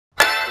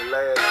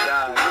lay it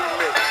down.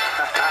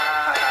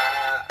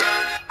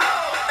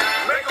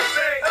 Make 'em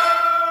say, na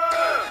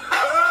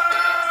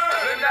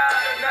na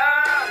na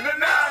na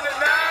na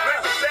na.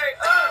 Make 'em say,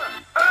 I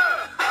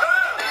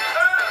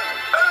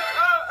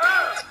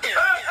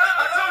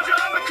told you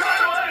I'm the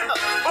conduit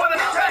for the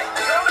tank.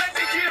 Don't let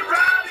me get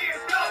rowdy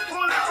and don't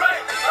pull it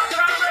right. I'm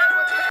trying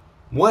to.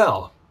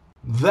 Well,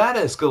 that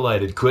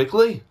escalated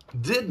quickly,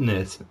 didn't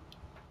it?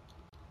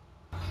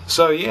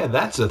 So yeah,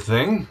 that's a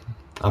thing.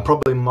 I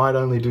probably might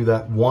only do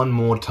that one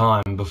more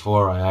time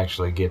before I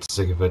actually get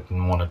sick of it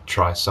and want to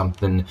try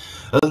something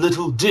a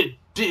little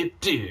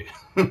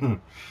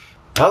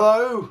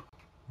Hello?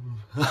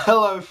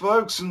 Hello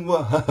folks, and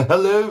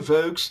hello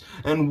folks,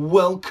 and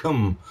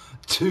welcome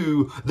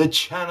to the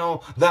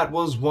channel that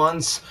was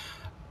once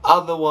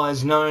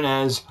otherwise known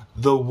as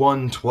the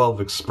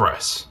 112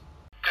 Express.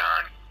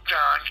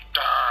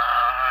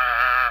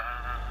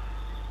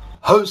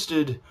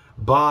 Hosted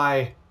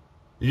by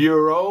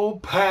your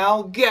old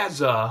pal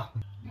Gazza,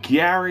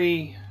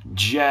 Gary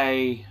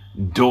J.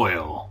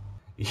 Doyle.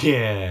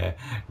 Yeah,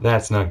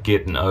 that's not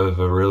getting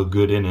over real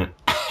good, innit?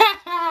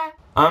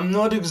 I'm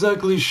not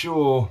exactly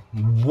sure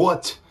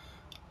what.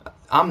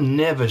 I'm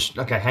never.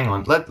 Okay, hang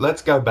on.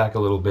 Let's go back a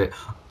little bit.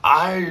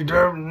 I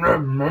don't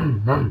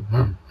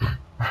know.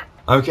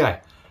 Okay.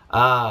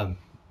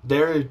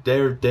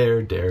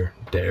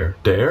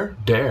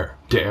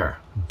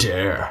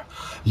 Dare.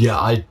 Yeah,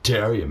 I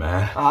dare you,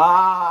 man.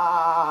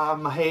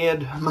 My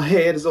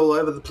head is all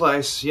over the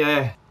place.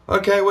 Yeah.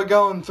 Okay, we're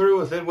going through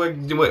with it. We're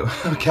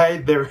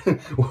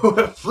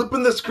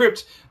flipping the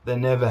script. There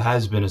never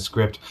has been a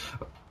script.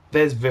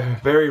 There's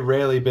very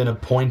rarely been a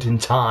point in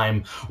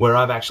time where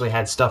I've actually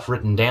had stuff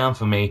written down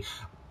for me.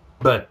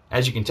 But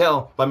as you can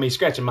tell by me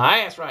scratching my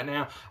ass right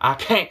now, I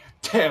can't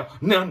tell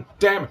none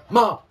damn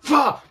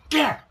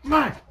motherfucker.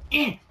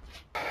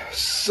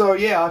 So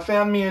yeah, I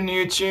found me a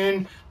new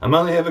tune. I'm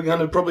only ever going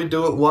to probably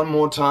do it one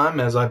more time,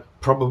 as I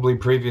probably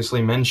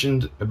previously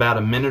mentioned about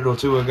a minute or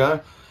two ago.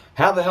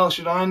 How the hell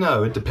should I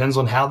know? It depends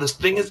on how this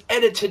thing is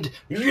edited.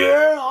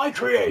 Yeah,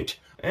 EyeCreate.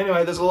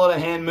 Anyway, there's a lot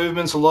of hand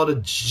movements, a lot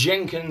of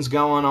Jenkins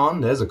going on.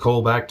 There's a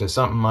callback to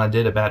something I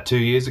did about 2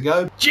 years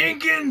ago.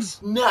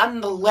 Jenkins!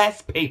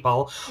 Nonetheless,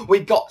 people, we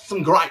got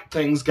some great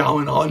things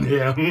going on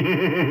here.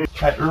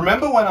 Hey,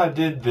 remember when I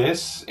did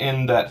this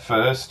in that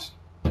first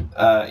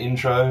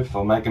intro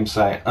for Make 'Em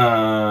Say,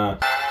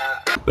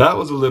 That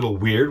was a little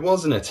weird,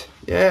 wasn't it?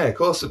 Yeah, of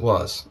course it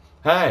was.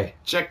 Hey,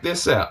 check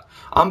this out.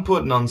 I'm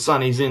putting on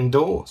sunnies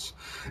indoors.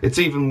 It's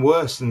even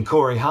worse than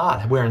Corey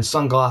Hart wearing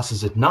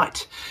sunglasses at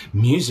night.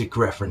 Music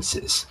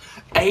references.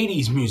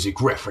 80s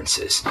music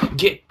references.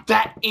 Get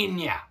that in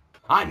ya.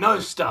 I know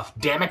stuff,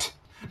 damn it.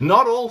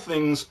 Not all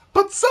things,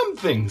 but some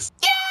things.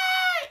 Yay,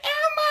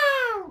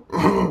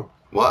 Elmo!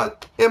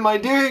 What am I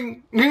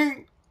doing?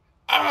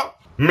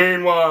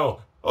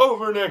 Meanwhile,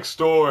 over next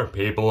door,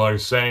 people are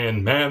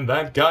saying, man,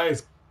 that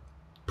guy's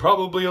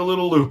probably a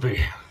little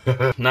loopy.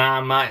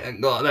 Nah,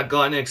 mate, that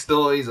guy next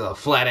door, he's a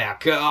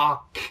flat-out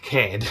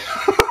cockhead.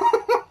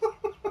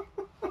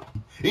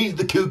 He's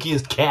the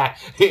kookiest cat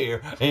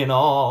here in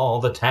all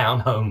the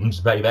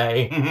townhomes,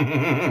 baby.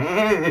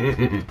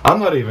 I'm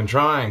not even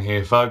trying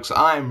here, folks.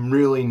 I'm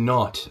really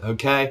not,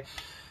 okay?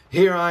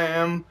 Here I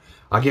am.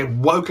 I get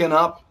woken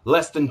up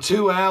less than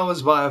 2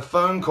 hours by a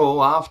phone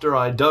call after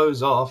I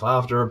doze off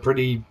after a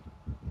pretty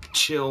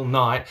chill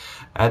night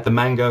at the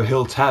Mango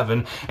Hill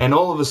Tavern, and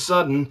all of a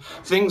sudden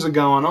things are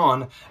going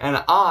on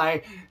and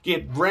I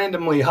get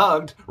randomly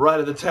hugged right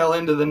at the tail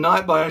end of the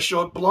night by a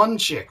short blonde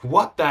chick.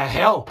 What the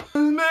hell?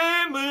 I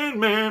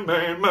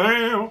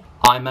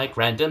make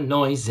random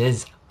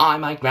noises. I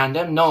make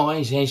random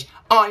noises.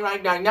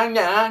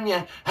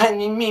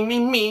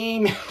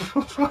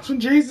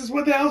 Jesus,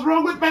 what the hell's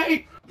wrong with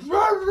me?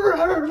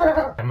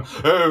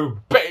 Oh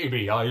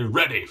baby, are you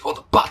ready for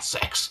the butt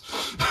sex?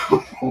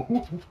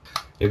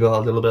 You got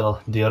a little bit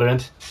of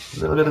deodorant? A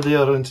little bit of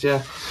deodorant,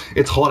 yeah.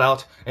 It's hot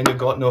out and you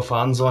got no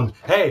fans on.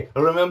 Hey,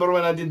 remember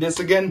when I did this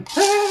again?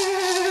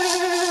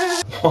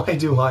 Why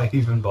do I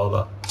even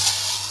bother?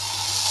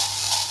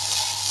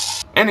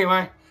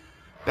 Anyway,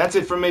 that's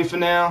it from me for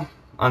now.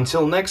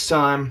 Until next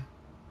time,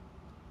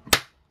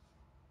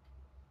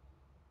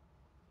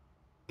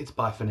 it's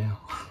bye for now.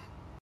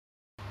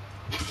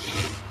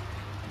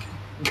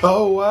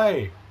 Go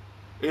away.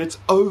 It's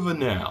over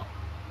now.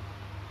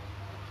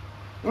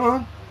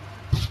 Alright.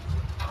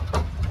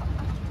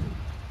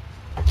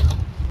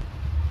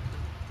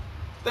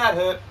 That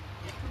hurt.